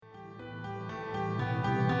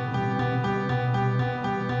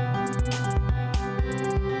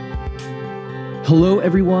Hello,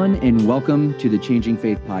 everyone, and welcome to the Changing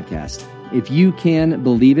Faith Podcast. If you can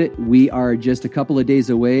believe it, we are just a couple of days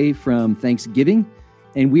away from Thanksgiving,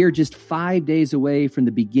 and we are just 5 days away from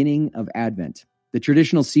the beginning of Advent, the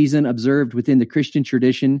traditional season observed within the Christian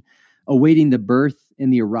tradition, awaiting the birth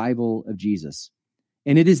and the arrival of Jesus.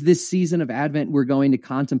 And it is this season of Advent we're going to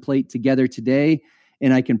contemplate together today,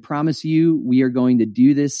 and I can promise you we are going to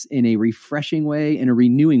do this in a refreshing way, in a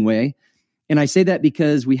renewing way. And I say that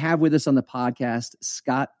because we have with us on the podcast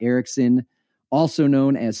Scott Erickson, also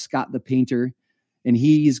known as Scott the Painter, and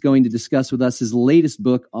he's going to discuss with us his latest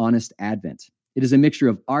book, Honest Advent. It is a mixture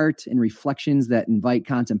of art and reflections that invite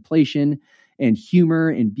contemplation and humor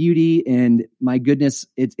and beauty. And my goodness,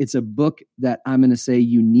 it's a book that I'm going to say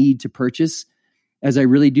you need to purchase, as I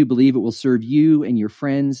really do believe it will serve you and your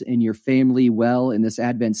friends and your family well in this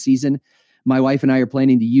Advent season. My wife and I are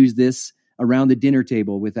planning to use this around the dinner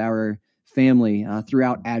table with our family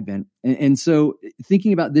throughout Advent. And so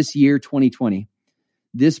thinking about this year, 2020,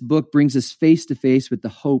 this book brings us face to face with the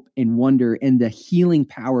hope and wonder and the healing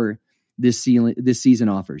power this season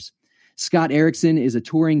offers. Scott Erickson is a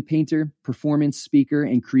touring painter, performance speaker,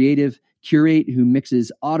 and creative curate who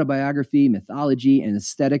mixes autobiography, mythology, and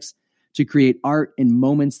aesthetics to create art and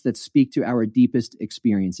moments that speak to our deepest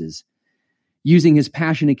experiences. Using his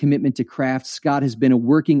passion and commitment to craft, Scott has been a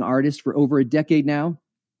working artist for over a decade now,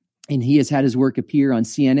 and he has had his work appear on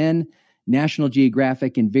CNN, National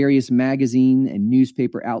Geographic, and various magazine and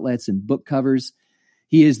newspaper outlets and book covers.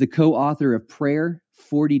 He is the co-author of Prayer,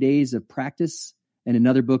 40 Days of Practice, and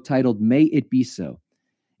another book titled May It Be So.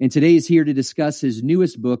 And today he's here to discuss his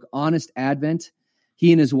newest book, Honest Advent.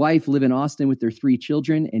 He and his wife live in Austin with their 3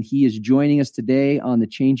 children, and he is joining us today on the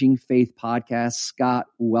Changing Faith Podcast. Scott,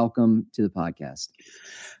 welcome to the podcast.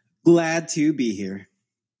 Glad to be here.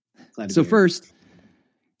 So first,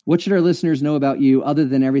 what should our listeners know about you other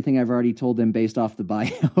than everything I've already told them based off the bio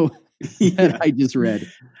that I just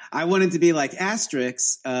read? I wanted to be like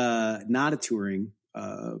Asterix, not a touring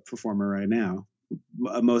performer right now,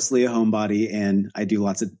 mostly a homebody, and I do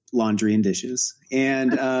lots of laundry and dishes. And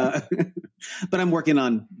but I'm working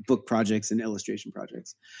on book projects and illustration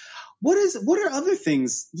projects. What are other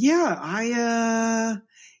things? Yeah,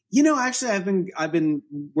 actually I've been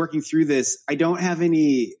working through this. I don't have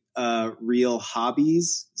any real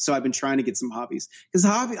hobbies. So I've been trying to get some hobbies, because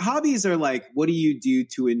hobbies are like, what do you do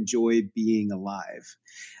to enjoy being alive?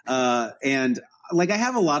 And like, I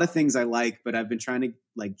have a lot of things I like, but I've been trying to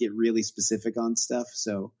like get really specific on stuff.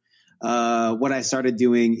 So what I started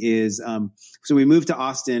doing is, so we moved to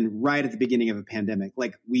Austin right at the beginning of a pandemic.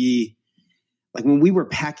 Like when we were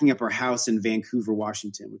packing up our house in Vancouver,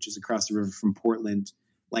 Washington, which is across the river from Portland,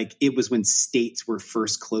 like it was when states were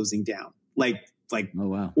first closing down. Like oh,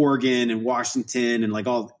 wow. Oregon and Washington and like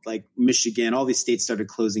Michigan, all these states started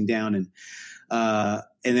closing down. And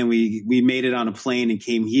then we made it on a plane and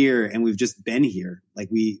came here, and we've just been here. Like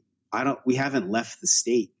we haven't left the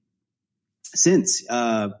state since,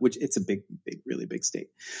 which it's a big, really big state.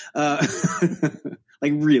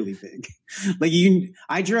 Like really big. Like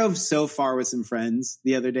I drove so far with some friends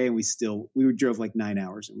the other day, and we drove like 9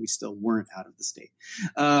 hours and we still weren't out of the state.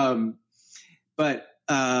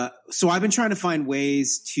 So I've been trying to find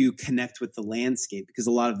ways to connect with the landscape, because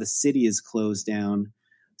a lot of the city is closed down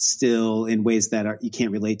still in ways that you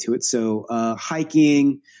can't relate to it. So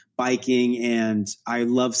hiking, biking, and I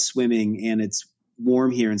love swimming, and it's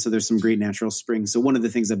warm here. And so there's some great natural springs. So one of the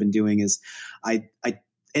things I've been doing is I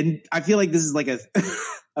feel like this is like a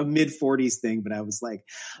mid-40s thing, but I was like,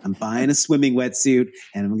 I'm buying a swimming wetsuit,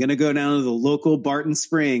 and I'm going to go down to the local Barton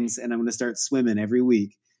Springs, and I'm going to start swimming every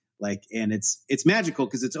week. Like, and it's magical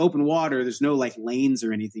because it's open water. There's no like lanes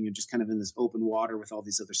or anything. You're just kind of in this open water with all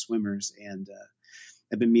these other swimmers. And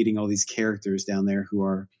I've been meeting all these characters down there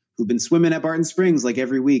who've been swimming at Barton Springs like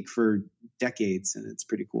every week for decades, and it's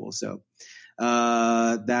pretty cool. So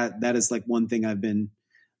that is like one thing I've been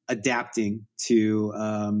adapting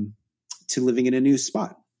to living in a new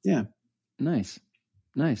spot. Yeah. Nice.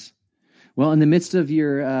 Well, in the midst of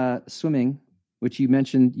your swimming, which you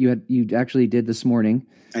mentioned you actually did this morning.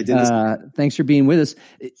 I did this morning. Thanks for being with us.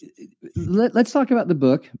 Let's talk about the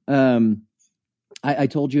book. I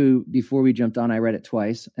told you before we jumped on, I read it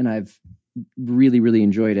twice, and I've really, really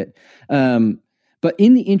enjoyed it. But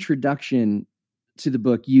in the introduction to the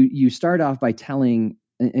book, you start off by telling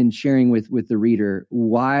and sharing with the reader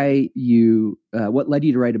why what led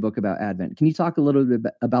you to write a book about Advent. Can you talk a little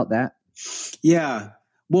bit about that? Yeah.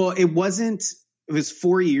 Well, it was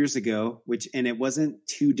 4 years ago, and it wasn't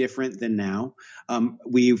too different than now.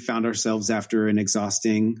 We found ourselves after an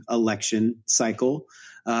exhausting election cycle.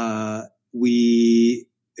 We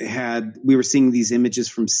we were seeing these images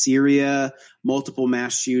from Syria, multiple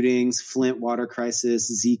mass shootings, Flint water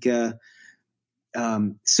crisis, Zika.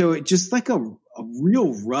 So it just like a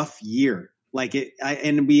real rough year. Like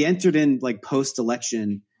and we entered in like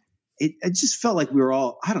post-election. It just felt like we were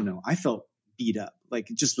all, I don't know, I felt beat up. Like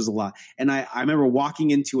it just was a lot. And I remember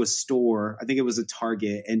walking into a store, I think it was a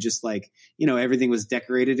Target, and just like, everything was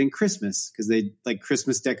decorated in Christmas because they like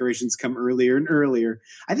Christmas decorations come earlier and earlier.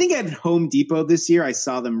 I think at Home Depot this year, I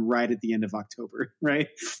saw them right at the end of October, right?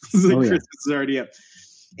 Like Christmas is already up.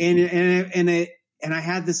 And I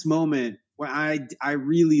had this moment where I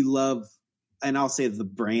really love, and I'll say the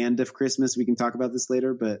brand of Christmas. We can talk about this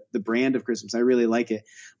later, but the brand of Christmas, I really like it.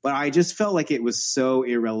 But I just felt like it was so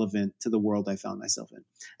irrelevant to the world I found myself in.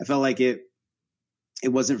 I felt like it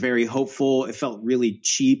wasn't very hopeful. It felt really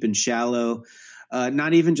cheap and shallow.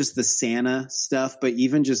 Not even just the Santa stuff, but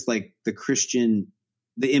even just like the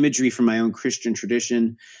imagery from my own Christian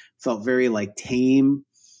tradition felt very like tame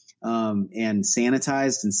and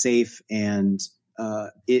sanitized and safe. And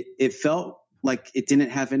it felt like it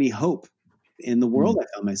didn't have any hope in the world I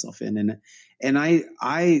found myself in. And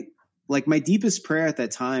I like, my deepest prayer at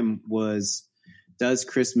that time was, does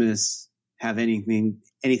Christmas have anything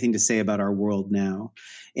to say about our world now?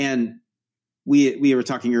 And we were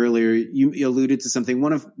talking earlier, you alluded to something.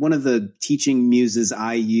 One of the teaching muses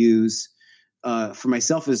I use for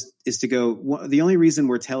myself is to go, the only reason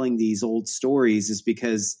we're telling these old stories is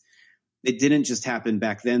because it didn't just happen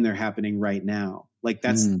back then, they're happening right now. Like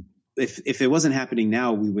that's, if it wasn't happening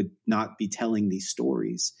now, we would not be telling these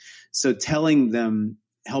stories. So telling them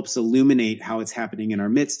helps illuminate how it's happening in our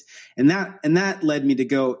midst. And that led me to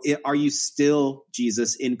go, are you still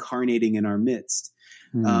Jesus incarnating in our midst?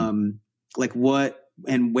 Like what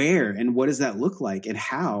and where, and what does that look like and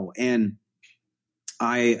how? And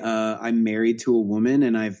I'm married to a woman,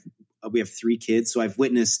 and we have 3 kids. So I've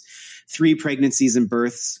witnessed 3 pregnancies and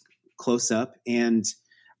births close up. And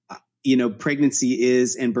pregnancy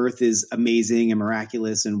and birth is amazing and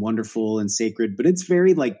miraculous and wonderful and sacred, but it's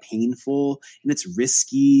very like painful, and it's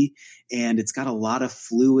risky, and it's got a lot of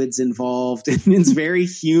fluids involved, and it's very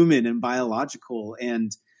human and biological.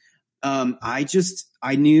 And I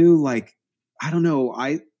knew, like, I don't know,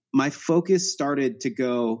 my focus started to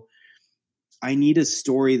go, I need a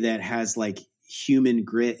story that has like human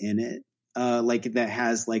grit in it. Like that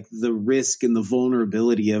has like the risk and the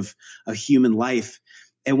vulnerability of a human life.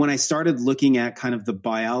 And when I started looking at kind of the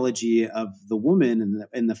biology of the woman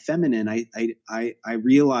and the feminine, I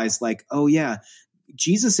realized, like, oh yeah,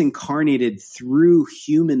 Jesus incarnated through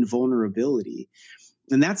human vulnerability.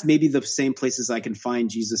 And that's maybe the same places I can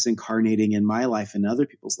find Jesus incarnating in my life and other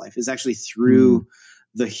people's life, is actually through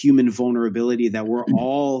the human vulnerability that we're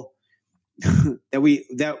all,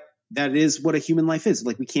 that is what a human life is.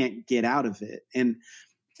 Like, we can't get out of it. And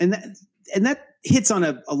that hits on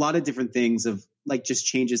a lot of different things of like just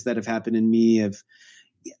changes that have happened in me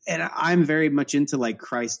and I'm very much into like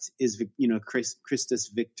Christ is, Christus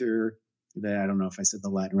Victor. I don't know if I said the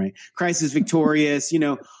Latin right. Christ is victorious,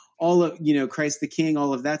 all of, Christ the King,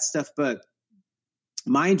 all of that stuff. But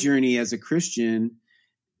my journey as a Christian,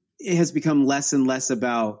 it has become less and less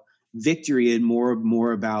about victory and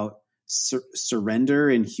more about surrender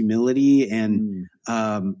and humility. And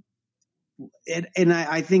I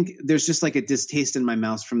think there's just like a distaste in my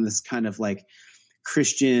mouth from this kind of like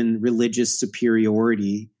Christian religious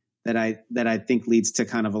superiority that I think leads to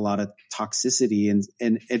kind of a lot of toxicity.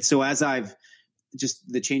 And so as I've just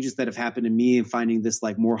the changes that have happened in me and finding this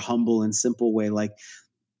like more humble and simple way, like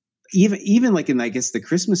even like in, I guess, the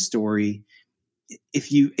Christmas story,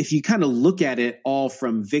 if you kind of look at it all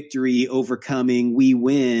from victory, overcoming, we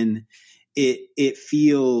win, it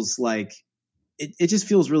feels like, it just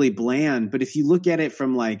feels really bland. But if you look at it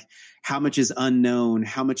from like how much is unknown,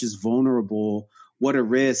 how much is vulnerable, what a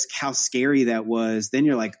risk, how scary that was, then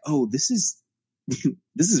you're like, oh, this is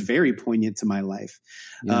very poignant to my life.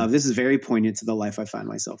 Yeah. This is very poignant to the life I find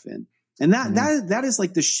myself in. And that is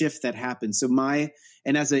like the shift that happened. So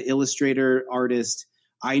and as an illustrator, artist,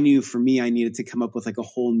 I knew for me, I needed to come up with like a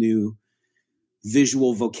whole new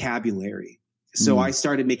visual vocabulary. So I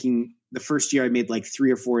started making, the first year I made like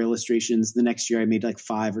 3 or 4 illustrations. The next year I made like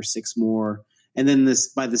 5 or 6 more. And then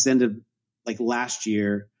by this end of like last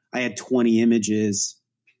year, I had 20 images.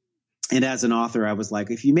 And as an author, I was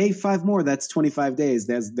like, if you made 5 more, that's 25 days.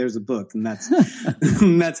 There's a book. And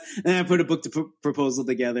and I put a book proposal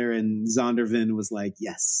together, and Zondervan was like,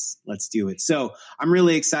 yes, let's do it. So I'm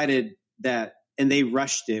really excited and they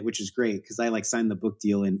rushed it, which is great, because I like signed the book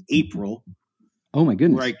deal in April. Oh my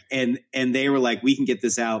goodness. Right. And they were like, we can get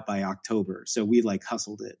this out by October. So we like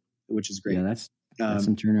hustled it, which is great. Yeah, That's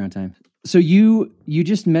some turnaround time. So you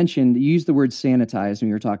just mentioned, you used the word sanitized when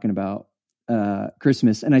you were talking about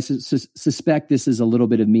Christmas. And I suspect this is a little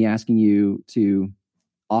bit of me asking you to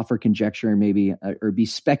offer conjecture maybe, or be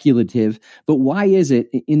speculative, but why is it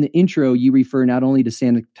in the intro, you refer not only to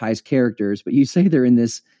sanitized characters, but you say they're in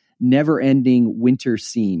this never ending winter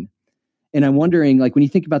scene. And I'm wondering, like, when you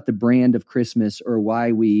think about the brand of Christmas or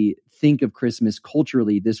why we think of Christmas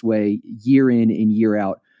culturally this way, year in and year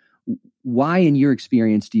out, why in your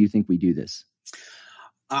experience do you think we do this?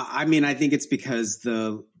 I mean, I think it's because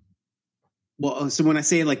so when I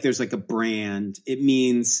say like, there's like a brand, it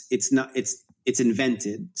means it's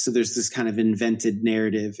invented. So there's this kind of invented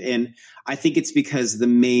narrative. And I think it's because the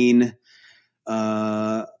main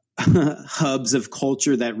hubs of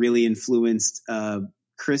culture that really influenced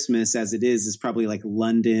Christmas as it is probably like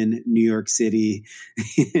London, New York City,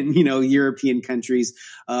 and, European countries.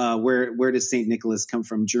 Where does St. Nicholas come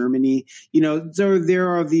from? Germany. So there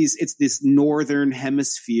are it's this Northern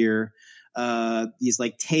Hemisphere, these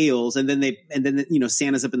like tales, and then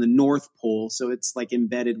Santa's up in the North Pole, so it's like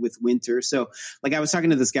embedded with winter. So like I was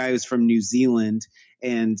talking to this guy who's from New Zealand,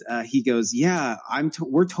 and he goes, "Yeah,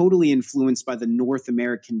 we're totally influenced by the North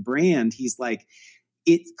American brand." He's like,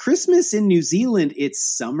 it's Christmas in New Zealand.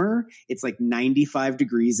 It's summer. It's like 95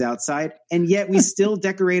 degrees outside. And yet we still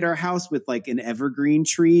decorate our house with like an evergreen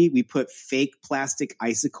tree. We put fake plastic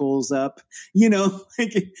icicles up, and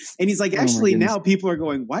he's like, actually now people are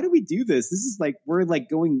going, why do we do this? This is like, we're like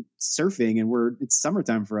going surfing and it's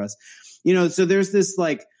summertime for us, so there's this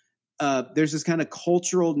like, there's this kind of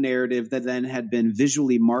cultural narrative that then had been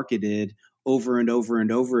visually marketed over and over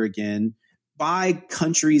and over again by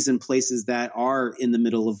countries and places that are in the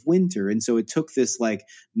middle of winter. And so it took this like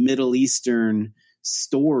Middle Eastern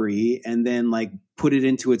story and then like put it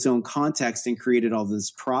into its own context and created all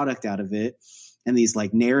this product out of it and these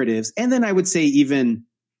like narratives. And then I would say even,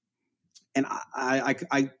 and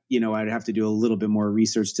I'd have to do a little bit more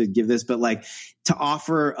research to give this, but like to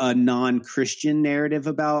offer a non-Christian narrative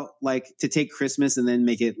about like to take Christmas and then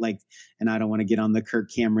make it like, and I don't want to get on the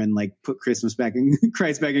Kirk Cameron, like put Christmas back in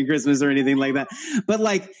Christ back in Christmas or anything like that. But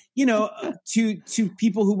like, to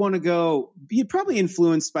people who want to go, be probably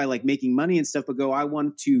influenced by like making money and stuff, but go, I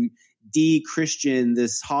want to de-Christian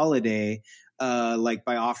this holiday, like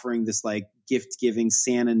by offering this like gift giving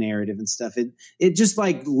Santa narrative and stuff. It just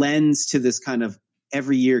like lends to this kind of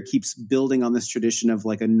every year keeps building on this tradition of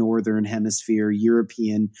like a Northern Hemisphere,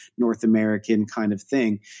 European, North American kind of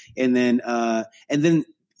thing. And then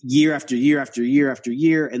year after year after year after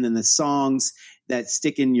year. And then the songs that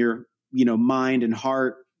stick in your, mind and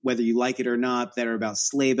heart, whether you like it or not, that are about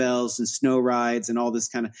sleigh bells and snow rides and all this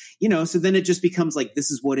kind of, so then it just becomes like,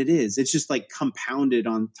 this is what it is. It's just like compounded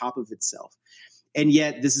on top of itself. And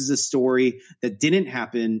yet this is a story that didn't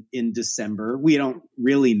happen in December. We don't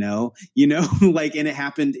really know, like, and it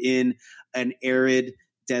happened in an arid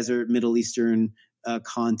desert, Middle Eastern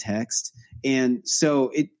context. And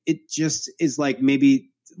so it just is like, maybe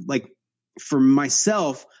like for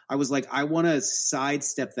myself, I was like, I want to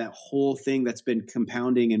sidestep that whole thing that's been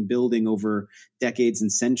compounding and building over decades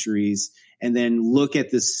and centuries, and then look at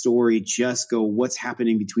this story, just go, what's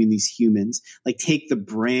happening between these humans? Like take the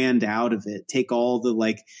brand out of it, take all the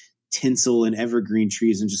like tinsel and evergreen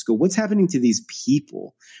trees and just go, what's happening to these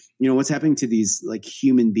people? What's happening to these like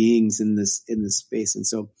human beings in this space? And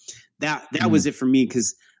so that was it for me.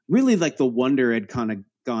 'Cause really like the wonder had kind of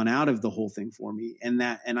gone out of the whole thing for me. And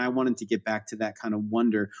I wanted to get back to that kind of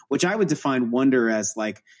wonder, which I would define wonder as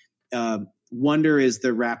like, wonder is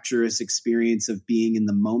the rapturous experience of being in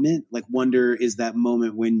the moment. Like wonder is that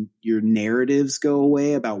moment when your narratives go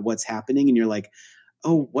away about what's happening. And you're like,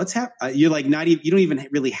 oh, what's happening? You're like, you don't even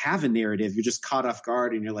really have a narrative. You're just caught off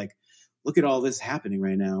guard. And you're like, look at all this happening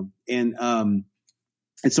right now. And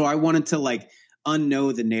so I wanted to like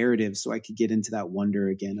unknow the narrative so I could get into that wonder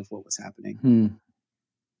again of what was happening.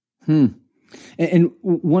 And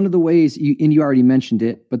one of the ways you already mentioned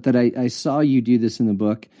it, but that I saw you do this in the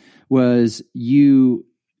book was you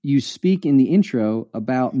speak in the intro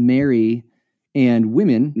about Mary and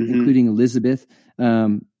women, including Elizabeth,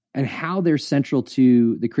 and how they're central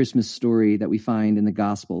to the Christmas story that we find in the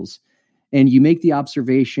Gospels. And you make the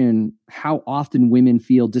observation how often women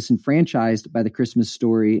feel disenfranchised by the Christmas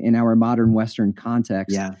story in our modern Western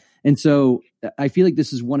context. Yeah. And so I feel like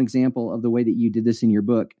this is one example of the way that you did this in your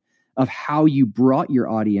book, of how you brought your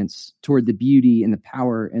audience toward the beauty and the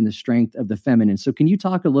power and the strength of the feminine. So can you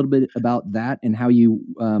talk a little bit about that and how you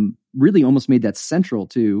really almost made that central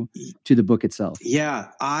to the book itself?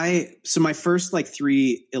 Yeah. So my first like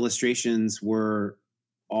 3 illustrations were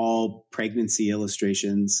all pregnancy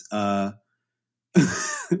illustrations,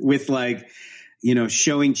 with like,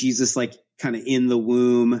 showing Jesus like kind of in the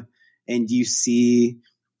womb, and you see,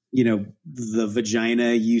 the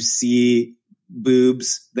vagina, you see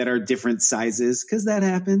boobs that are different sizes, because that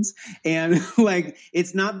happens. And like,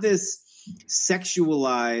 it's not this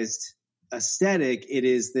sexualized aesthetic. It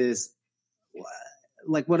is this,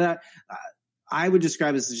 like, what I would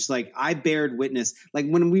describe as just like, I bared witness. Like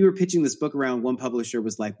when we were pitching this book around, one publisher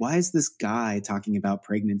was like, why is this guy talking about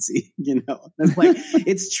pregnancy? It's like,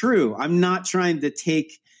 it's true. I'm not trying to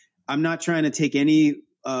take any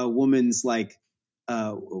woman's like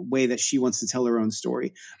way that she wants to tell her own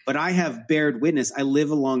story. But I have bared witness. I live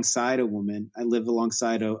alongside a woman. I live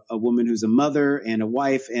alongside a woman who's a mother and a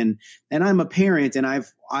wife, and I'm a parent, and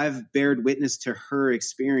I've bared witness to her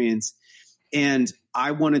experience. And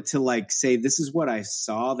I wanted to like say, this is what I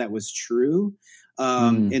saw that was true.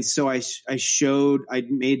 And so I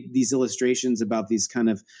made these illustrations about these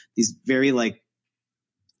very like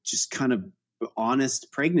just kind of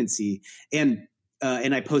honest pregnancy. And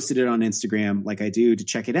I posted it on Instagram like I do to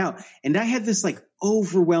check it out. And I had this like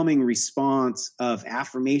overwhelming response of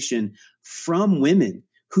affirmation from women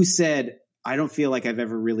who said, I don't feel like I've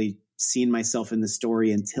ever really seen myself in the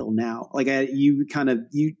story until now. Like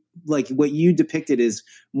like what you depicted is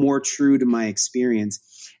more true to my experience.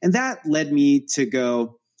 And that led me to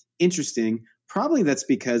go, interesting. Probably that's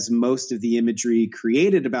because most of the imagery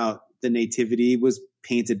created about the nativity was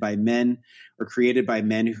painted by men or created by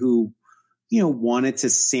men who, wanted to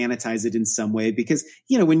sanitize it in some way, because,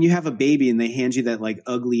 when you have a baby and they hand you that like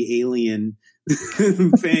ugly alien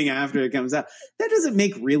thing after it comes out, that doesn't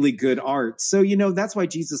make really good art. So, that's why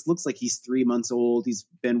Jesus looks like he's 3 months old. He's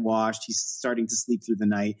been washed. He's starting to sleep through the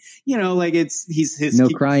night, like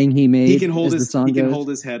crying he made. He can hold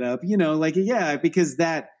his head up, because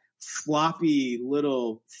that floppy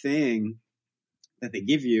little thing that they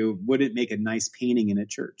give you wouldn't make a nice painting in a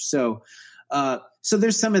church. So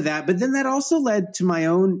there's some of that, but then that also led to my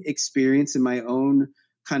own experience and my own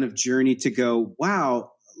kind of journey to go,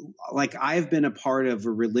 wow, like I've been a part of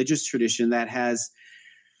a religious tradition that has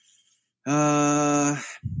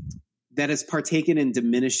partaken in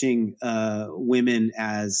diminishing women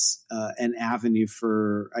as an avenue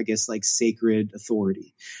for, I guess, like sacred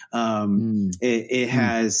authority. It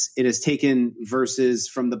has taken verses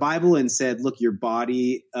from the Bible and said, look, your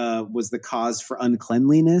body was the cause for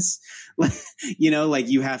uncleanliness. Like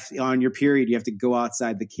you have on your period, you have to go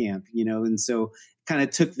outside the camp, and so kind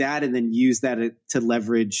of took that and then used that to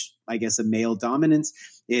leverage, I guess, a male dominance.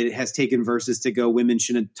 It has taken verses to go, women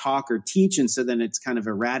shouldn't talk or teach. And so then it's kind of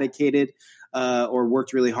eradicated or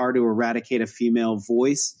worked really hard to eradicate a female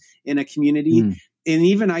voice in a community. And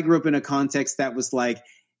even I grew up in a context that was like,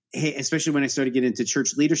 hey, especially when I started getting into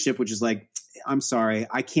church leadership, which is like, I'm sorry,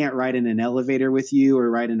 I can't ride in an elevator with you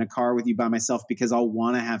or ride in a car with you by myself because I'll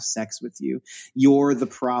want to have sex with you. You're the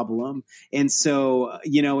problem. And so,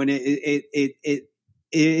 and it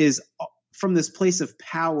is from this place of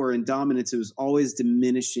power and dominance. It was always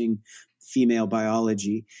diminishing female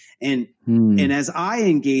biology. And as I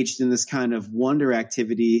engaged in this kind of wonder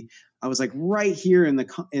activity, I was like, right here in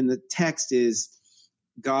the text is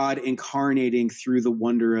God incarnating through the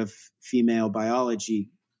wonder of female biology,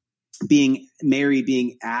 Mary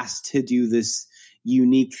being asked to do this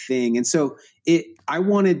unique thing. And so I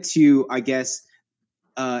wanted to, I guess,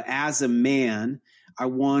 as a man, I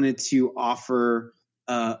wanted to offer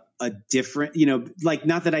a different, like,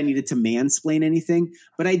 not that I needed to mansplain anything,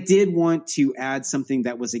 but I did want to add something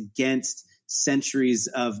that was against centuries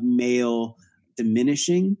of male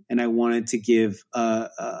diminishing. And I wanted to give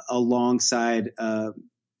alongside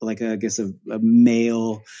like I guess a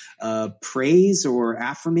male praise or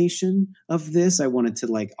affirmation of this. I wanted to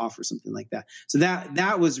like offer something like that. So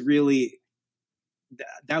that was really,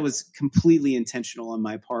 that was completely intentional on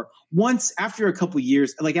my part. Once after a couple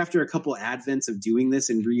years, like after a couple advents of doing this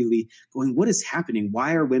and really going, what is happening?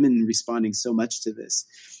 Why are women responding so much to this?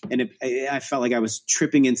 And I felt like I was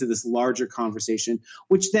tripping into this larger conversation,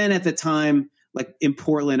 which then at the time, like in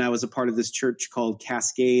Portland, I was a part of this church called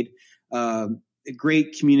Cascade, a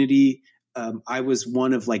great community. I was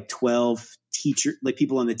one of like 12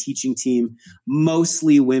 people on the teaching team,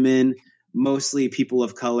 mostly women, mostly people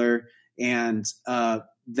of color. And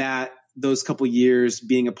those couple years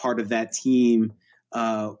being a part of that team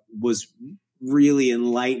was really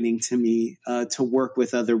enlightening to me to work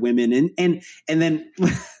with other women. And then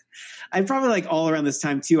I probably like all around this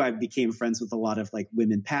time too, I became friends with a lot of like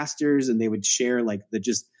women pastors, and they would share like the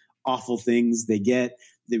just awful things they get,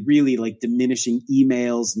 the really like diminishing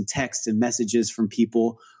emails and texts and messages from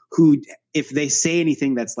people who, if they say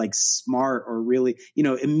anything that's like smart or really,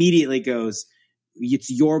 immediately goes,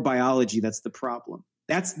 it's your biology that's the problem.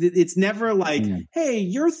 It's never like, hey,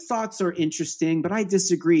 your thoughts are interesting, but I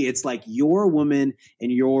disagree. It's like, you're a woman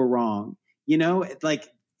and you're wrong. Like,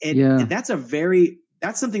 and that's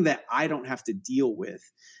something that I don't have to deal with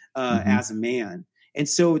as a man. And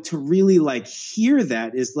so to really like hear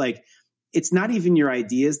that is like, it's not even your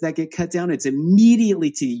ideas that get cut down. It's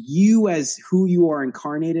immediately to you as who you are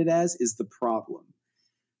incarnated as is the problem.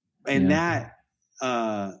 And that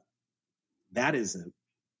is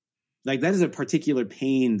a particular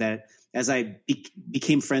pain that as I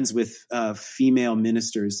became friends with female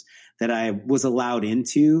ministers that I was allowed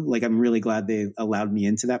into, like, I'm really glad they allowed me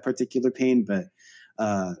into that particular pain. But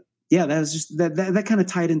that was just that kind of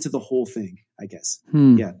tied into the whole thing, I guess.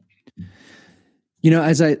 Yeah.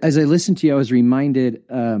 As I listened to you, I was reminded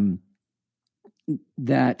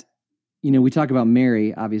that, we talk about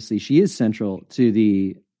Mary, obviously she is central to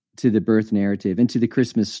the birth narrative and to the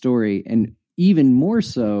Christmas story. And even more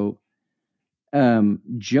so,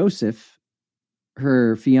 Joseph,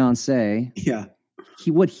 her fiance,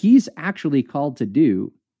 what he's actually called to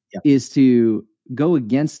do is to go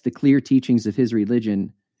against the clear teachings of his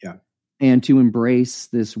religion and to embrace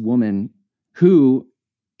this woman who,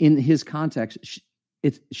 in his context,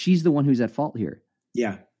 she's the one who's at fault here.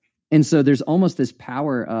 Yeah. And so there's almost this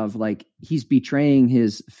power of like, he's betraying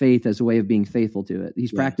his faith as a way of being faithful to it.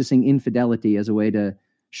 He's practicing infidelity as a way to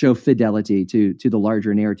show fidelity to the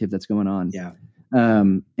larger narrative that's going on. Yeah.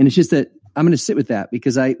 And it's just that I'm going to sit with that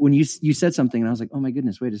because when you said something and I was like, oh my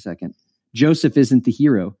goodness, wait a second. Joseph isn't the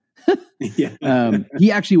hero.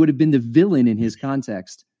 He actually would have been the villain in his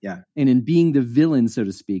context. Yeah. And in being the villain, so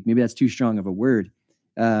to speak, maybe that's too strong of a word.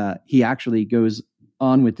 He actually goes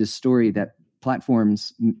on with this story that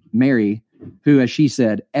platforms Mary, who, as she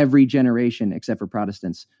said, every generation except for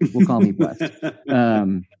Protestants will call me blessed.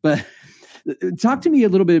 But talk to me a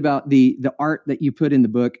little bit about the art that you put in the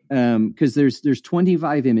book, because there's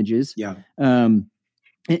 25 images. Yeah.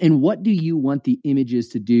 And what do you want the images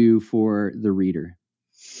to do for the reader?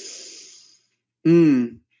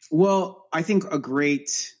 Well, I think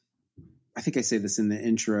I think I say this in the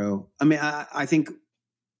intro. I mean, I think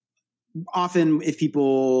often if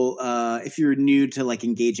people, if you're new to like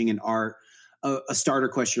engaging in art, a starter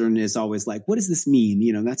question is always like, what does this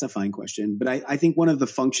mean? That's a fine question. But I think one of the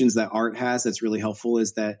functions that art has that's really helpful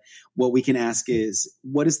is that what we can ask is,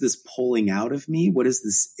 what is this pulling out of me? What is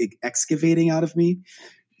this excavating out of me?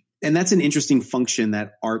 And that's an interesting function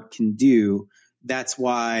that art can do. That's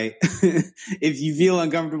why if you feel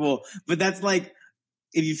uncomfortable, but that's like,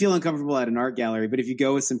 if you feel uncomfortable at an art gallery, but if you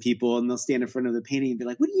go with some people and they'll stand in front of the painting and be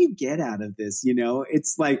like, what do you get out of this?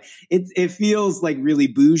 It's like, it feels like really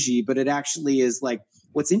bougie, but it actually is like,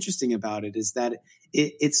 what's interesting about it is that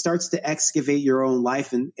it starts to excavate your own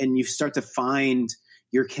life and you start to find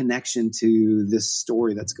your connection to this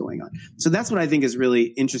story that's going on. So that's what I think is really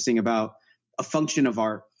interesting about a function of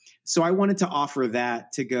art. So I wanted to offer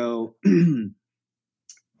that to go,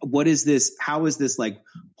 what is this? How is this like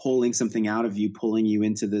pulling something out of you, pulling you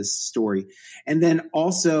into this story? And then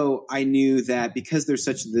also I knew that because there's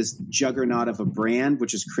such this juggernaut of a brand,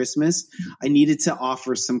 which is Christmas, I needed to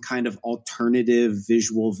offer some kind of alternative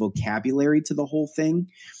visual vocabulary to the whole thing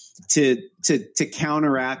to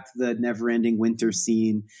counteract the never ending winter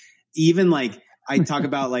scene. Even like I talk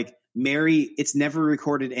about like Mary, it's never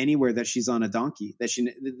recorded anywhere that she's on a donkey,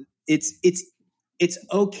 it's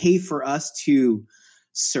okay for us to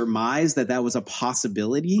surmise that was a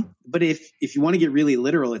possibility. But if you want to get really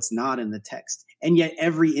literal, it's not in the text. And yet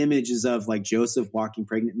every image is of like Joseph walking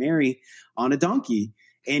pregnant Mary on a donkey.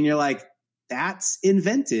 And you're like, that's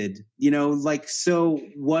invented, like, so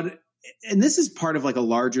what? And this is part of like a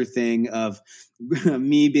larger thing of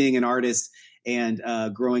me being an artist and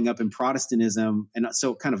growing up in Protestantism. And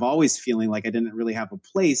so kind of always feeling like I didn't really have a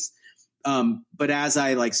place. But as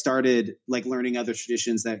I like started like learning other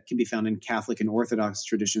traditions that can be found in Catholic and Orthodox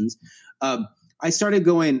traditions, I started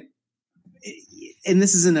going, and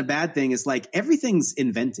this isn't a bad thing, is like everything's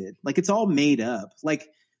invented. Like it's all made up. Like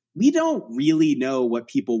we don't really know what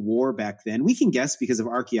people wore back then. We can guess because of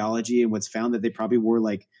archaeology and what's found that they probably wore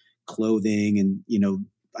like clothing and,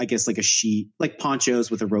 I guess like a sheet, like ponchos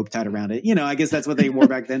with a rope tied around it. I guess that's what they wore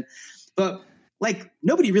back then. But like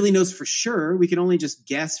nobody really knows for sure. We can only just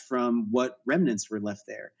guess from what remnants were left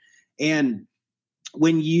there. And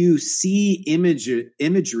when you see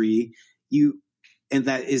imagery, and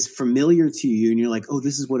that is familiar to you and you're like, oh,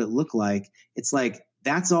 this is what it looked like. It's like,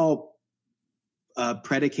 that's all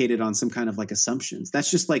predicated on some kind of like assumptions. That's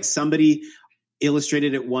just like somebody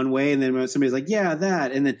illustrated it one way. And then somebody's like, yeah,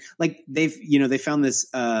 that. And then like they found this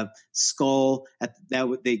skull that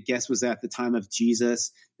they guess was at the time of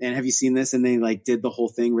Jesus. And have you seen this? And they like did the whole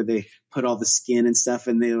thing where they put all the skin and stuff,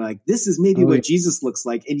 and they're like, this is maybe what Jesus looks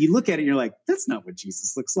like. And you look at it and you're like, that's not what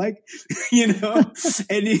Jesus looks like, and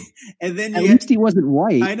then at least he wasn't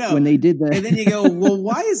white. I know. When they did that. And then you go, well,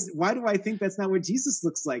 why do I think that's not what Jesus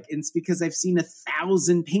looks like? And it's because I've seen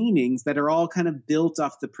 1,000 paintings that are all kind of built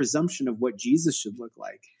off the presumption of what Jesus should look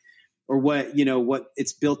like, or what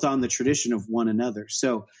it's built on the tradition of one another.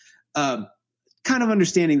 So, kind of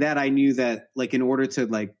understanding that, I knew that like in order to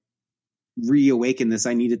like reawaken this,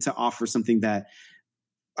 I needed to offer something that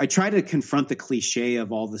I try to confront the cliche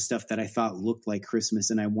of all the stuff that I thought looked like Christmas.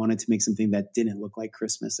 And I wanted to make something that didn't look like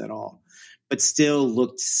Christmas at all, but still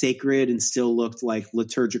looked sacred and still looked like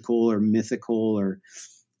liturgical or mythical, or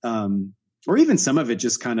even some of it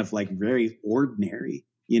just kind of like very ordinary,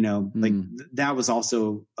 like that was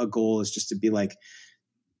also a goal, is just to be like,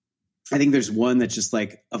 I think there's one that's just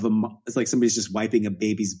like it's like somebody's just wiping a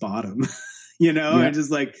baby's bottom, and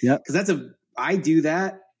just like, because I do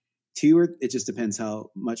that too, or it just depends how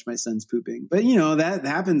much my son's pooping. But that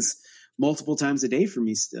happens multiple times a day for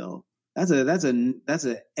me still. That's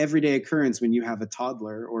a everyday occurrence when you have a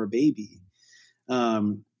toddler or a baby.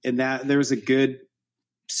 And that there was a good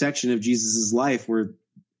section of Jesus's life where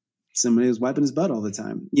somebody was wiping his butt all the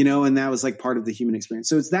time, and that was like part of the human experience.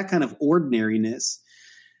 So it's that kind of ordinariness.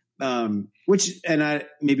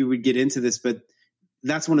 Maybe we'd get into this, but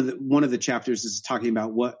that's one of the chapters is talking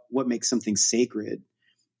about what makes something sacred,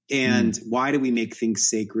 and why do we make things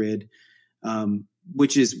sacred?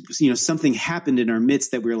 Which is, something happened in our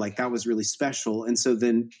midst that we were like, that was really special. And so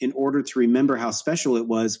then in order to remember how special it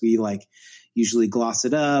was, we like usually gloss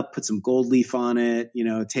it up, put some gold leaf on it,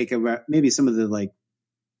 take maybe some of the like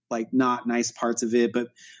not nice parts of it, but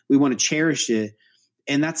we want to cherish it.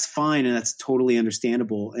 And that's fine. And that's totally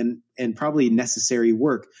understandable and probably necessary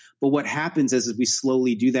work. But what happens is we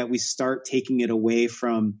slowly do that, we start taking it away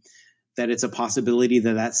from that. It's a possibility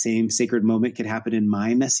that same sacred moment could happen in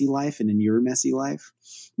my messy life and in your messy life.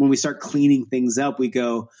 When we start cleaning things up, we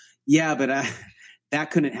go, yeah, but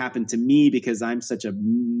that couldn't happen to me because I'm such a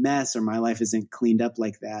mess, or my life isn't cleaned up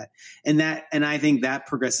like that. And I think that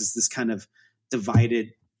progresses this kind of divided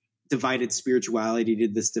spirituality to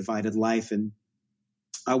this divided life. And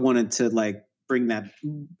I wanted to like bring that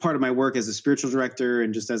part of my work as a spiritual director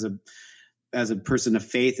and just as a person of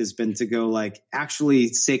faith has been to go like, actually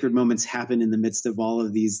sacred moments happen in the midst of all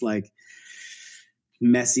of these like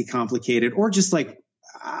messy, complicated, or just like,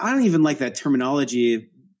 I don't even like that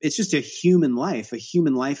terminology. It's just a human life. A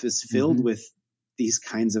human life is filled with these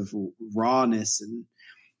kinds of rawness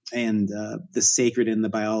and the sacred and the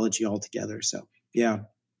biology all together. So, yeah.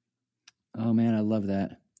 Oh man, I love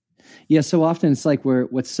that. Yeah, so often it's like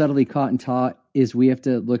what's subtly caught and taught is we have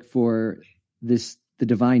to look for the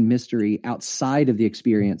divine mystery outside of the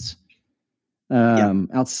experience,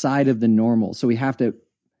 outside of the normal. So we have to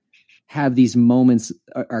have these moments,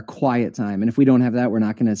 our quiet time. And if we don't have that, we're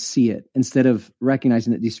not going to see it, instead of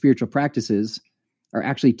recognizing that these spiritual practices are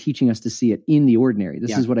actually teaching us to see it in the ordinary.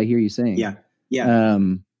 This is what I hear you saying. Yeah. Yeah.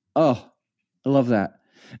 I love that.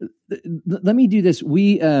 Let me do this.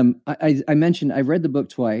 I mentioned I've read the book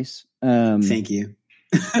twice. Thank you.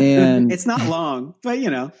 And it's not long, but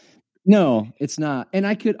no, it's not. And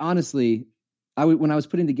I could honestly, when I was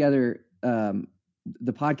putting together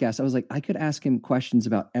the podcast, I was like, I could ask him questions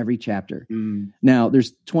about every chapter. Now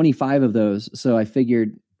there's 25 of those, so I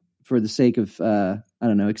figured for the sake of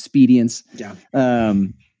expedience,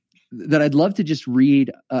 that I'd love to just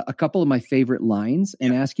read a couple of my favorite lines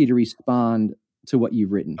and ask you to respond to what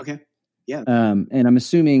you've written. Okay. Yeah. And I'm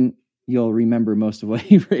assuming you'll remember most of what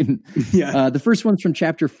you've written. Yeah. The first one's from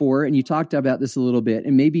chapter 4, and you talked about this a little bit,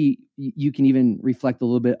 and maybe you can even reflect a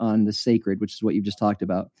little bit on the sacred, which is what you've just talked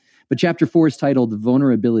about. But chapter 4 is titled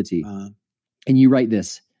Vulnerability. And you write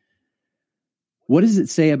this: what does it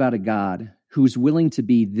say about a God who's willing to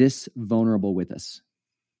be this vulnerable with us,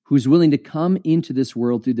 who's willing to come into this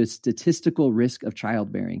world through the statistical risk of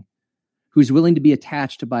childbearing, who's willing to be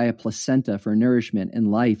attached by a placenta for nourishment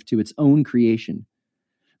and life to its own creation,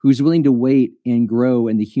 who's willing to wait and grow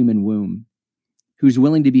in the human womb, who's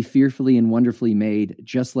willing to be fearfully and wonderfully made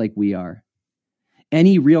just like we are.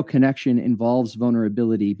 Any real connection involves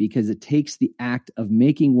vulnerability because it takes the act of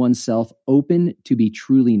making oneself open to be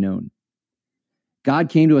truly known. God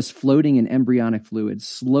came to us floating in embryonic fluid,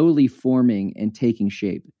 slowly forming and taking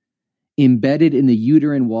shape. Embedded in the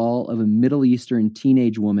uterine wall of a Middle Eastern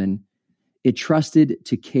teenage woman, it trusted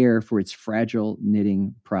to care for its fragile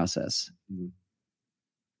knitting process.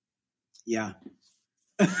 Yeah.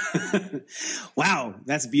 Wow,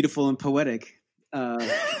 that's beautiful and poetic.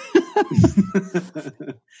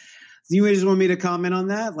 You just want me to comment on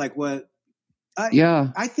that? Like what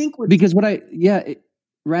I think because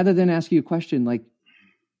rather than ask you a question, like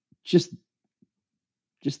just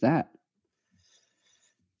that.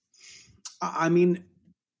 I mean,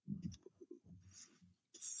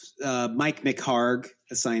 Mike McHarg,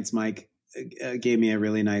 a Science Mike, gave me a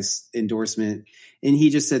really nice endorsement, and he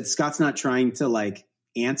just said Scott's not trying to like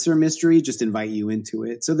answer mystery, just invite you into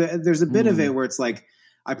it. So there's a bit of it where it's like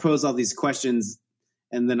I pose all these questions,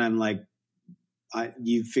 and then I'm like,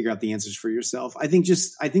 you figure out the answers for yourself. I think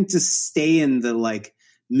to stay in the like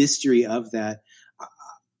mystery of that.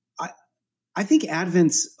 I think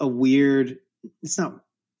Advent's a weird. It's not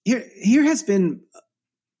here. Here has been.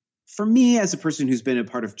 For me, as a person who's been a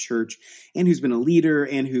part of church and who's been a leader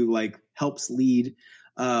and who like helps lead,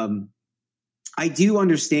 I do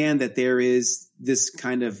understand that there is this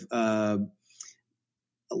kind of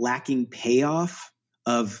lacking payoff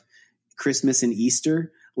of Christmas and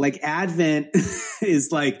Easter. Like Advent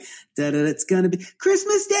is like, it's going to be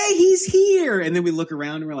Christmas Day. He's here. And then we look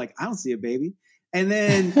around and we're like, I don't see a baby. And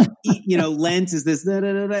then, Lent is this,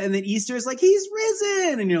 and then Easter is like, he's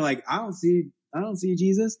risen. And you're like, I don't see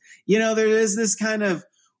Jesus. There is this kind of,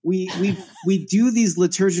 we do these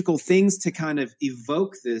liturgical things to kind of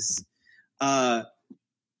evoke this.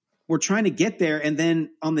 We're trying to get there. And then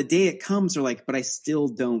on the day it comes, we're like, but I still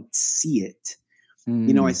don't see it.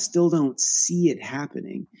 I still don't see it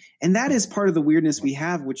happening. And that is part of the weirdness we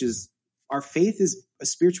have, which is our faith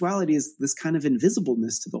spirituality is this kind of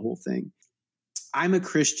invisibleness to the whole thing. I'm a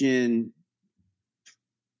Christian.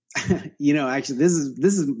 Actually, this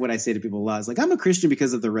is what I say to people a lot. It's like, I'm a Christian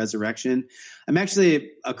because of the resurrection. I'm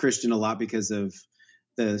actually a Christian a lot because of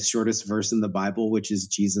the shortest verse in the Bible, which is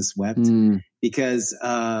Jesus wept. Because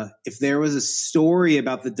if there was a story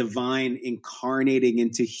about the divine incarnating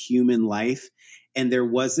into human life, and there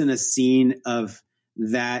wasn't a scene of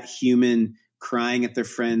that human crying at their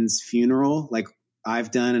friend's funeral, like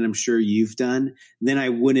I've done, and I'm sure you've done, then I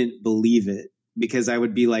wouldn't believe it, because I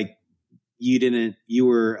would be like, you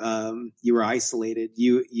were isolated.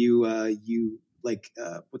 You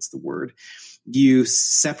what's the word? You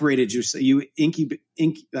separated yourself.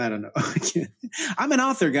 I don't know. I'm an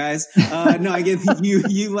author, guys. No, I get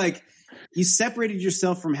you separated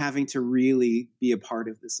yourself from having to really be a part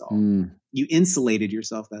of this all. You insulated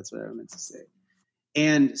yourself. That's what I meant to say.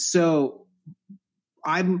 And so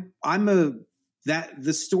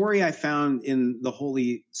the story I found in the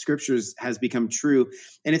Holy Scriptures has become true.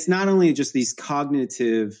 And it's not only just these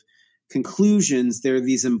cognitive conclusions, there are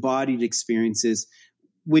these embodied experiences,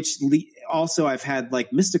 which also I've had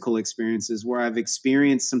like mystical experiences where I've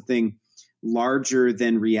experienced something larger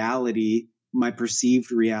than reality, my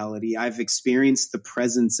perceived reality. I've experienced the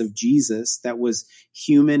presence of Jesus that was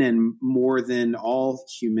human and more than all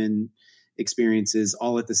human experiences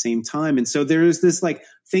all at the same time. And so there's this like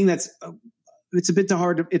thing that's it's a bit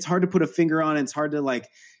it's hard to put a finger on. It's hard to like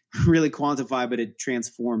really quantify, but it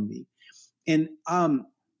transformed me. And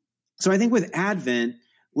so I think with Advent,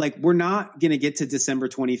 like we're not going to get to December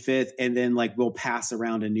 25th and then like we'll pass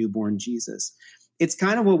around a newborn Jesus. It's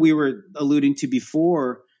kind of what we were alluding to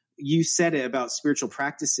before. You said it about spiritual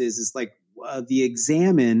practices is like the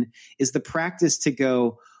examine is the practice to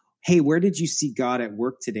go, hey, where did you see God at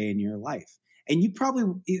work today in your life? And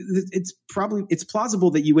it's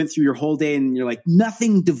plausible that you went through your whole day and you're like,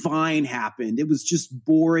 nothing divine happened. It was just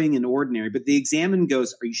boring and ordinary. But the examine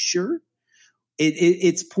goes, are you sure?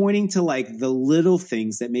 It's pointing to like the little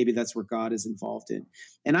things that maybe that's where God is involved in.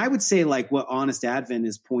 And I would say like what Honest Advent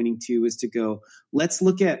is pointing to is to go, let's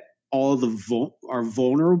look at all our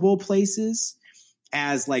vulnerable places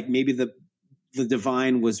as like maybe the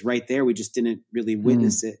divine was right there. We just didn't really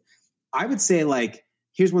witness it. I would say like,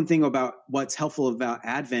 here's one thing about what's helpful about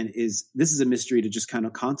Advent is this is a mystery to just kind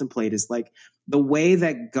of contemplate is like the way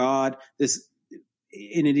that God,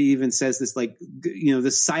 and it even says this, like,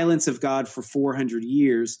 the silence of God for 400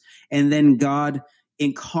 years. And then God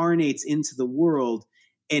incarnates into the world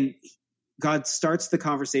and God starts the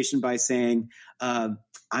conversation by saying, I'm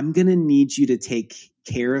going to need you to take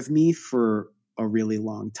care of me for a really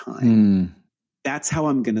long time. That's how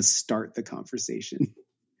I'm going to start the conversation.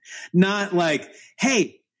 Not like,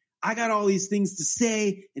 hey, I got all these things to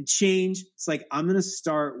say and change. It's like, I'm going to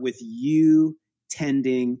start with you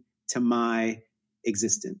tending to my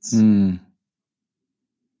existence. And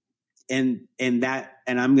I'm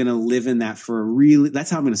going to live in that that's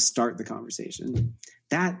how I'm going to start the conversation.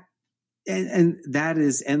 That's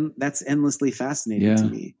endlessly fascinating to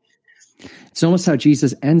me. It's almost how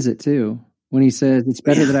Jesus ends it too. When he says, it's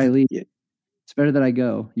better that I leave. Yeah. It's better that I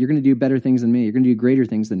go. You're going to do better things than me. You're going to do greater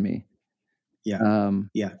things than me. Yeah.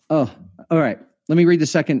 Oh, all right. Let me read the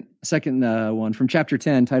second one from chapter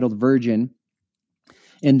 10 titled Virgin.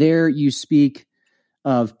 And there you speak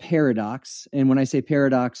of paradox. And when I say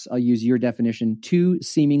paradox, I'll use your definition: two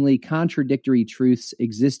seemingly contradictory truths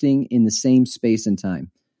existing in the same space and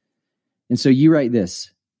time. And so you write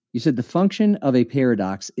this. You said the function of a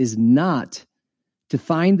paradox is not to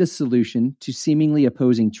find the solution to seemingly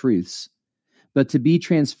opposing truths, but to be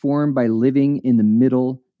transformed by living in the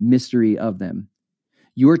middle mystery of them.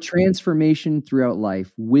 Your transformation throughout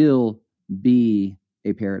life will be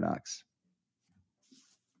a paradox.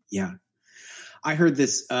 Yeah. I heard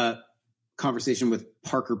this conversation with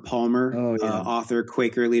Parker Palmer, author,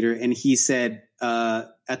 Quaker leader, and he said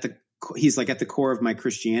he's like, at the core of my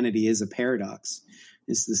Christianity is a paradox.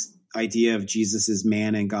 It's this idea of Jesus as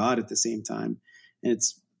man and God at the same time. And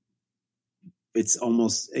it's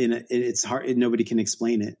almost, it's hard. Nobody can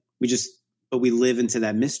explain it. But we live into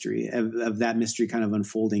that mystery of that mystery kind of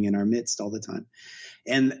unfolding in our midst all the time.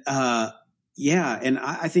 And and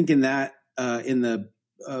I think in that in the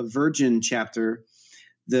Virgin chapter,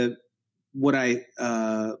 what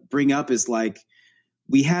I bring up is like,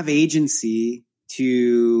 we have agency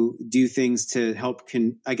to do things to help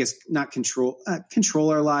not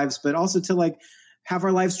control our lives, but also to like have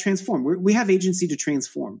our lives transform. We have agency to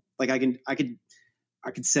transform. Like I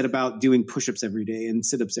could set about doing push-ups every day and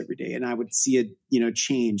sit-ups every day, and I would see it,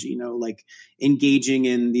 change, like engaging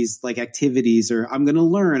in these like activities, or I'm going to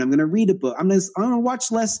learn, I'm going to read a book. I'm going to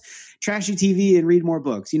watch less trashy TV and read more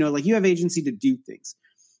books, like you have agency to do things.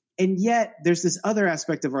 And yet there's this other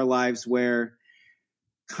aspect of our lives where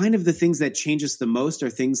kind of the things that change us the most are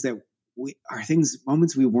things that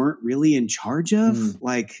moments we weren't really in charge of.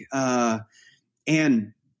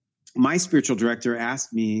 And my spiritual director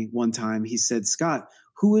asked me one time, he said, "Scott,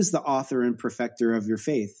 who is the author and perfecter of your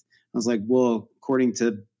faith?" I was like, "Well, according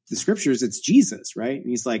to the scriptures, it's Jesus, right?" And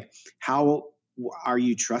he's like, "How are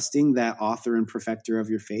you trusting that author and perfecter of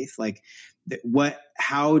your faith? Like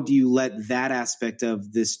how do you let that aspect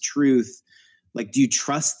of this truth, like, do you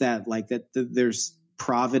trust that, like that there's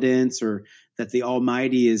providence, or that the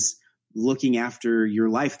Almighty is looking after your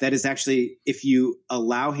life? That is actually, if you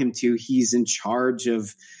allow him to, he's in charge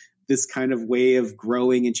of this kind of way of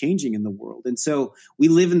growing and changing in the world." And so we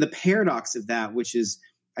live in the paradox of that, which is,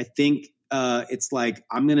 I think it's like,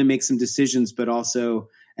 I'm going to make some decisions, but also,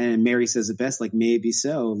 and Mary says it best, like, may it be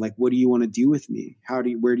so. Like, what do you want to do with me? Where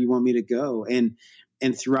do you want me to go? And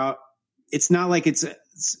throughout, it's not like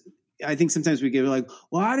I think sometimes we get like,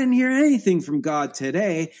 well, I didn't hear anything from God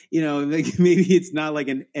today. Like maybe it's not like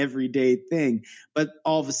an everyday thing, but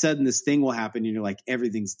all of a sudden this thing will happen and you're like,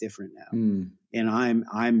 everything's different now. And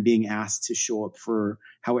I'm being asked to show up for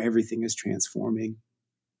how everything is transforming.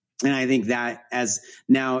 And I think that, as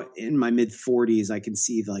now in my mid 40s, I can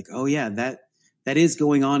see like, oh yeah, that is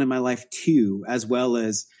going on in my life too, as well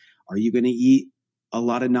as, are you going to eat a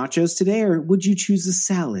lot of nachos today, or would you choose a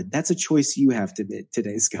salad? That's a choice you have to make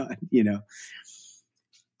today, Scott.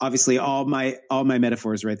 Obviously all my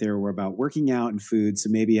metaphors right there were about working out and food. So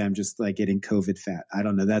maybe I'm just like getting COVID fat. I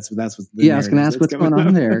don't know. That's what. I was going to ask what's going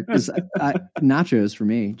on there, because nachos for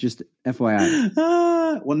me, just FYI.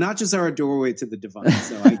 Well, nachos are a doorway to the divine,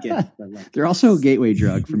 so I get it. They're also a gateway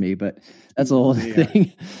drug for me, but that's a whole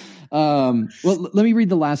thing. Well, let me read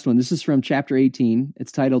the last one. This is from chapter 18.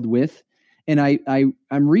 It's titled "With." And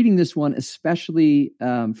I'm reading this one especially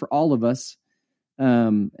for all of us,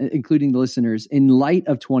 including the listeners, in light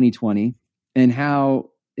of 2020 and how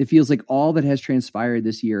it feels like all that has transpired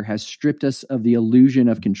this year has stripped us of the illusion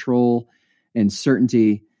of control and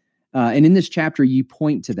certainty. And in this chapter, you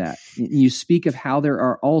point to that. You speak of how there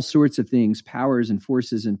are all sorts of things, powers and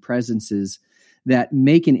forces and presences that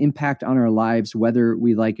make an impact on our lives, whether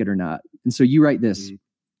we like it or not. And so you write this: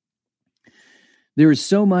 "There is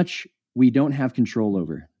so much we don't have control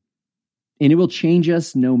over, and it will change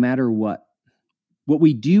us no matter what. What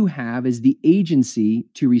we do have is the agency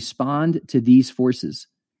to respond to these forces,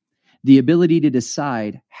 the ability to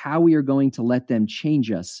decide how we are going to let them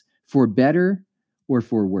change us for better or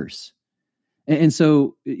for worse." And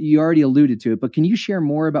so you already alluded to it, but can you share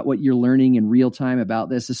more about what you're learning in real time about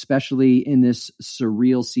this, especially in this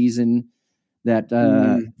surreal season that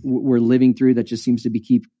we're living through that just seems to be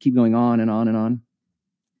keep going on and on and on?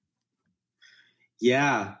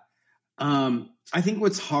 Yeah. I think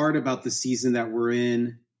what's hard about the season that we're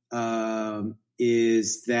in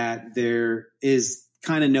is that there is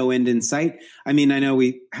kind of no end in sight. I mean, I know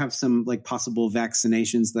we have some like possible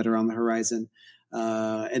vaccinations that are on the horizon,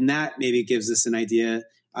 and that maybe gives us an idea.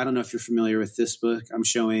 I don't know if you're familiar with this book. I'm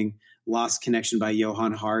showing Lost Connection by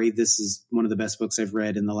Johann Hari. This is one of the best books I've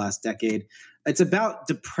read in the last decade. It's about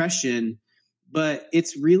depression, but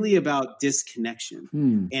it's really about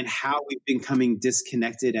disconnection and how we've been becoming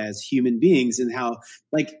disconnected as human beings, and how,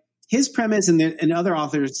 like, his premise and other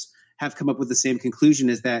authors have come up with the same conclusion,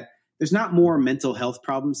 is that there's not more mental health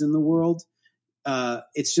problems in the world.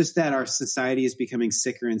 It's just that our society is becoming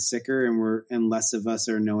sicker and sicker, and less of us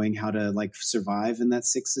are knowing how to, like, survive in that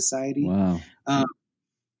sick society. Wow.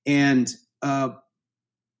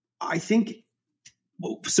 I think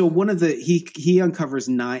so. One of the he uncovers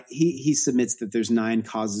he submits that there's 9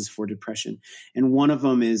 causes for depression, and one of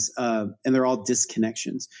them is and they're all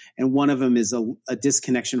disconnections, and one of them is a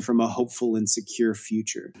disconnection from a hopeful and secure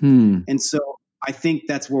future. And so I think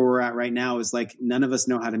that's where we're at right now, is like, none of us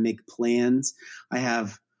know how to make plans. I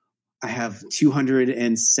have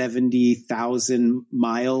 270,000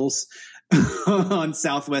 miles on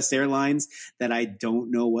Southwest Airlines that I don't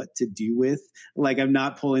know what to do with. Like, I'm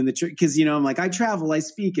not pulling the trigger, because, I'm like, I travel, I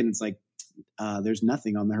speak, and it's like, there's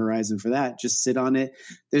nothing on the horizon for that. Just sit on it.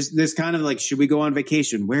 There's kind of like, should we go on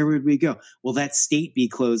vacation? Where would we go? Will that state be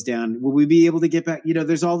closed down? Will we be able to get back?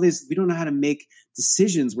 There's all this, we don't know how to make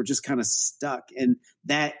decisions. We're just kind of stuck. And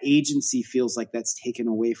that agency feels like that's taken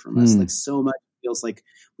away from us. Like, so much feels like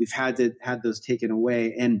we've had those taken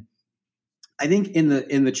away. And I think in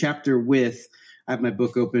the chapter with, I have my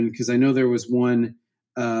book open because I know there was one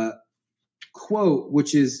quote,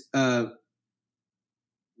 which is,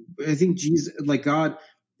 I think Jesus, like God,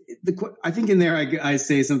 I think in there I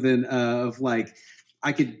say something of like,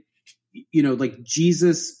 I could, like,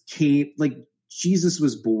 Jesus came, like, Jesus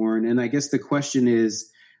was born. And I guess the question is,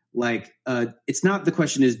 like, it's not, the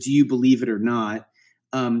question is, do you believe it or not?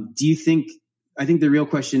 Do you think, I think the real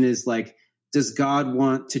question is, like, does God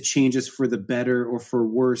want to change us for the better or for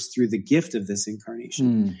worse through the gift of this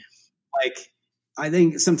incarnation? Like, I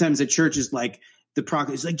think sometimes the church is like, the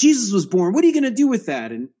proclamation is like, Jesus was born. What are you going to do with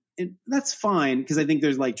that? And that's fine, because I think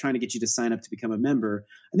there's, like, trying to get you to sign up to become a member.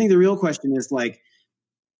 I think the real question is, like,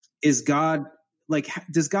 is God, like,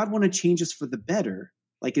 does God want to change us for the better?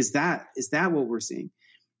 Like, is that what we're seeing?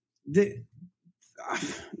 There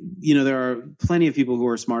are plenty of people who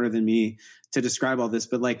are smarter than me to describe all this,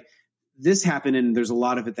 but, like, this happened, and there's a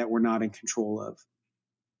lot of it that we're not in control of.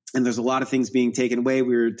 And there's a lot of things being taken away.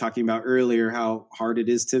 We were talking about earlier how hard it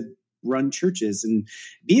is to run churches and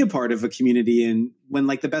be a part of a community, and when,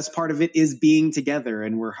 like, the best part of it is being together,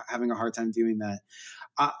 and we're having a hard time doing that.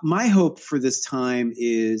 My hope for this time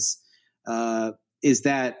is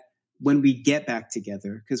that when we get back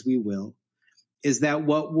together, because we will, is that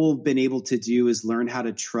what we've been able to do is learn how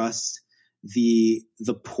to trust the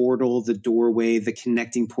portal, the doorway, the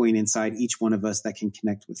connecting point inside each one of us that can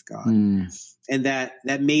connect with God. And that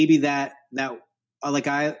maybe that like,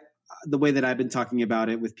 the way that I've been talking about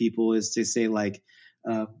it with people is to say, like,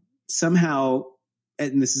 somehow,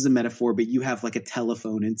 and this is a metaphor, but you have, like, a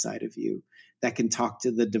telephone inside of you that can talk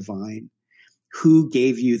to the divine. Who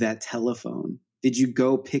gave you that telephone? Did you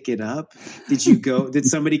go pick it up? Did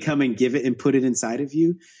somebody come and give it and put it inside of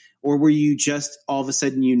you? Or were you just, all of a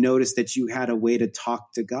sudden, you noticed that you had a way to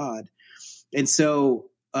talk to God? And so,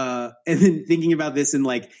 and then thinking about this in,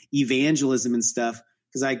 like, evangelism and stuff,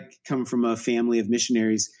 because I come from a family of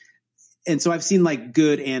missionaries. And so I've seen, like,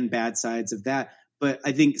 good and bad sides of that. But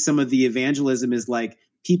I think some of the evangelism is, like,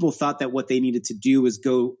 people thought that what they needed to do was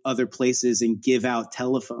go other places and give out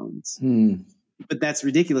telephones. But that's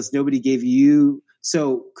ridiculous. Nobody gave you.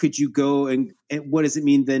 So could you go and what does it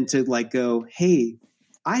mean then to, like, go, hey,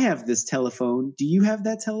 I have this telephone. Do you have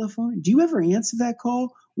that telephone? Do you ever answer that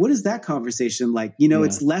call? What is that conversation like?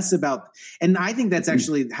 It's less about, and I think that's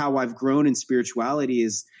actually how I've grown in spirituality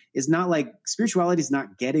is not, like, spirituality is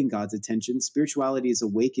not getting God's attention. Spirituality is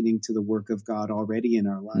awakening to the work of God already in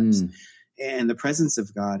our lives and the presence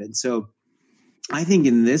of God. And so I think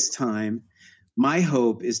in this time, my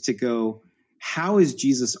hope is to go, how is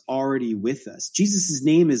Jesus already with us? Jesus'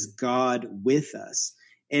 name is God with us.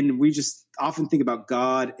 And we just often think about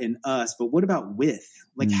God and us, but what about with?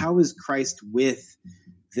 Like, how is Christ with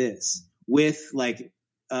this? With, like,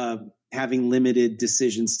 having limited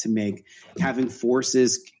decisions to make, having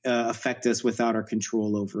forces affect us without our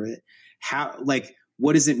control over it. How, like,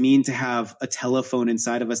 what does it mean to have a telephone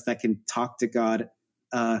inside of us that can talk to God?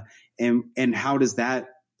 And how does that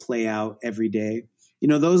play out every day?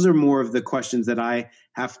 Those are more of the questions that I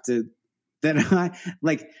have to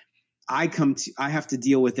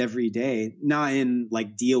deal with every day, not in,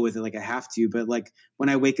 like, deal with it like I have to, but, like, when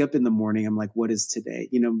I wake up in the morning, I'm like, what is today?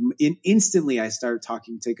 Instantly I start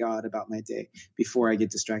talking to God about my day before I get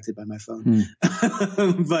distracted by my phone.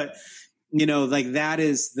 But, like, that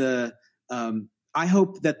is I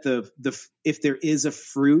hope that if there is a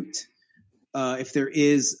fruit, if there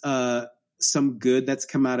is some good that's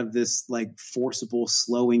come out of this, like forcible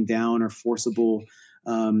slowing down or forcible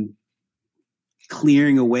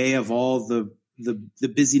clearing away of all the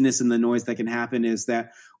busyness and the noise that can happen, is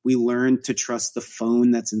that we learn to trust the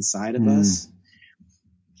phone that's inside of us.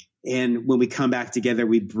 And when we come back together,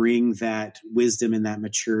 we bring that wisdom and that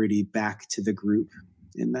maturity back to the group.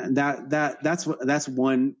 And that's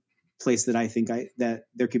one place that I think that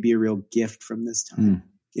there could be a real gift from this time.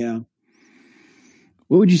 Yeah.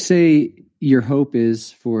 What would you say your hope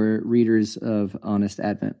is for readers of Honest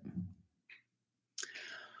Advent?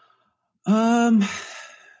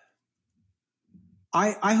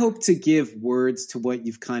 I hope to give words to what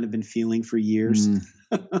you've kind of been feeling for years.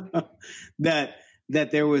 That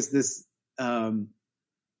there was this, that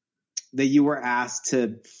you were asked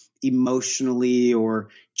to emotionally or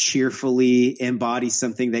cheerfully embody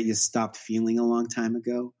something that you stopped feeling a long time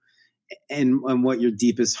ago. And what your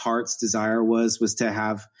deepest heart's desire was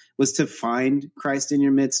to find Christ in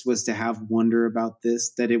your midst, was to have wonder about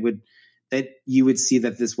this, that you would see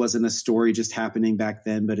that this wasn't a story just happening back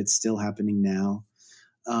then, but it's still happening now.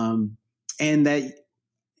 And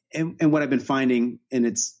what I've been finding, and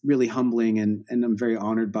it's really humbling, and I'm very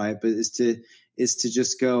honored by it, but is to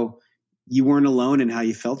just go, you weren't alone in how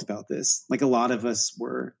you felt about this. Like a lot of us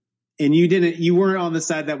were, and you weren't on the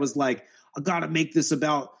side that was like, I got to make this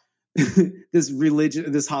about this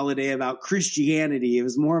religion, this holiday about Christianity. It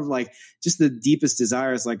was more of like just the deepest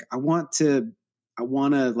desire is like, I want to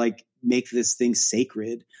like make this thing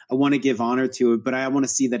sacred. I want to give honor to it, but I want to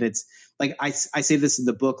see that it's like, I say this in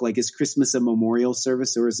the book, like, is Christmas a memorial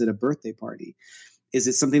service or is it a birthday party? Is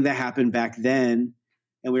it something that happened back then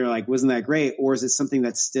and we were like, wasn't that great? Or is it something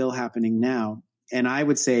that's still happening now? And I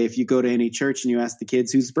would say if you go to any church and you ask the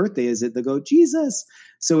kids whose birthday is it, they'll go, Jesus.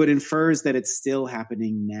 So it infers that it's still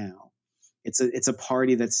happening now. It's a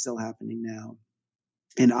party that's still happening now.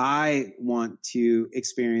 And I want to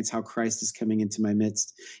experience how Christ is coming into my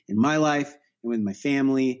midst in my life and with my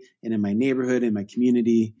family and in my neighborhood and my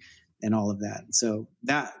community and all of that. So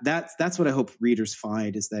that's what I hope readers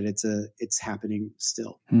find, is that it's happening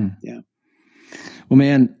still. Yeah. Well,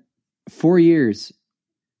 man, 4 years,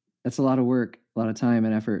 that's a lot of work, a lot of time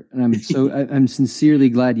and effort. And I'm sincerely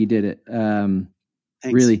glad you did it.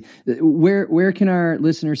 Thanks. Really. Where can our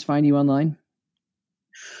listeners find you online?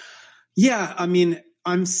 Yeah. I mean,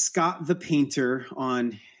 I'm Scott the Painter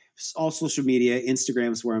on all social media.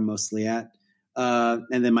 Instagram is where I'm mostly at.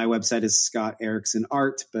 And then my website is Scott Erickson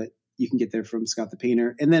Art, but you can get there from Scott the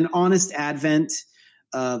Painter. And then Honest Advent,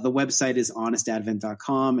 the website is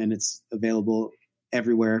honestadvent.com, and it's available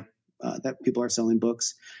everywhere that people are selling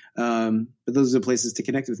books. But those are the places to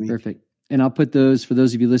connect with me. Perfect. And I'll put those, for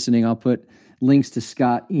those of you listening, I'll put links to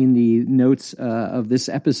Scott in the notes of this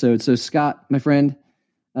episode. So Scott, my friend,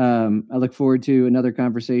 I look forward to another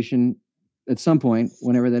conversation at some point,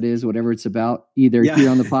 whenever that is, whatever it's about, either here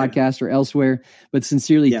on the podcast or elsewhere. But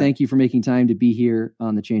sincerely, thank you for making time to be here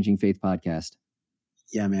on the Changing Faith podcast.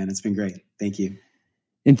 Yeah, man, it's been great. Thank you.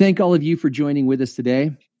 And thank all of you for joining with us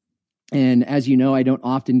today. And as you know, I don't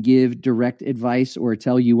often give direct advice or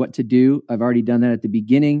tell you what to do. I've already done that at the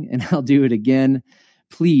beginning, and I'll do it again.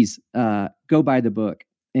 Please go buy the book.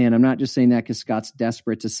 And I'm not just saying that because Scott's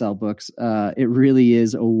desperate to sell books. It really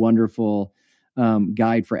is a wonderful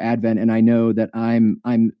guide for Advent. And I know that I'm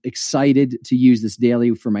excited to use this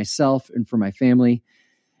daily for myself and for my family.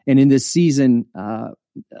 And in this season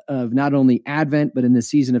of not only Advent, but in the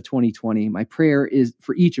season of 2020, my prayer is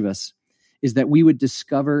for each of us is that we would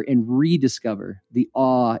discover and rediscover the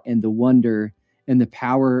awe and the wonder and the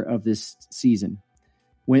power of this season.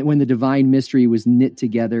 When the divine mystery was knit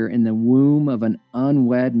together in the womb of an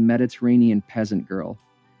unwed Mediterranean peasant girl,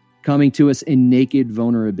 coming to us in naked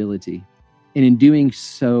vulnerability, and in doing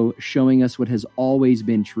so, showing us what has always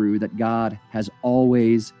been true, that God has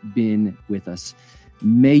always been with us.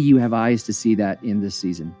 May you have eyes to see that in this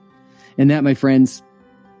season. And that, my friends,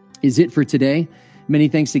 is it for today. Many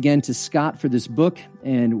thanks again to Scott for this book,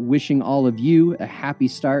 and wishing all of you a happy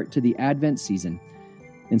start to the Advent season.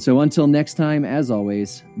 And so until next time, as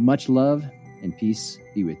always, much love and peace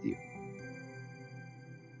be with you.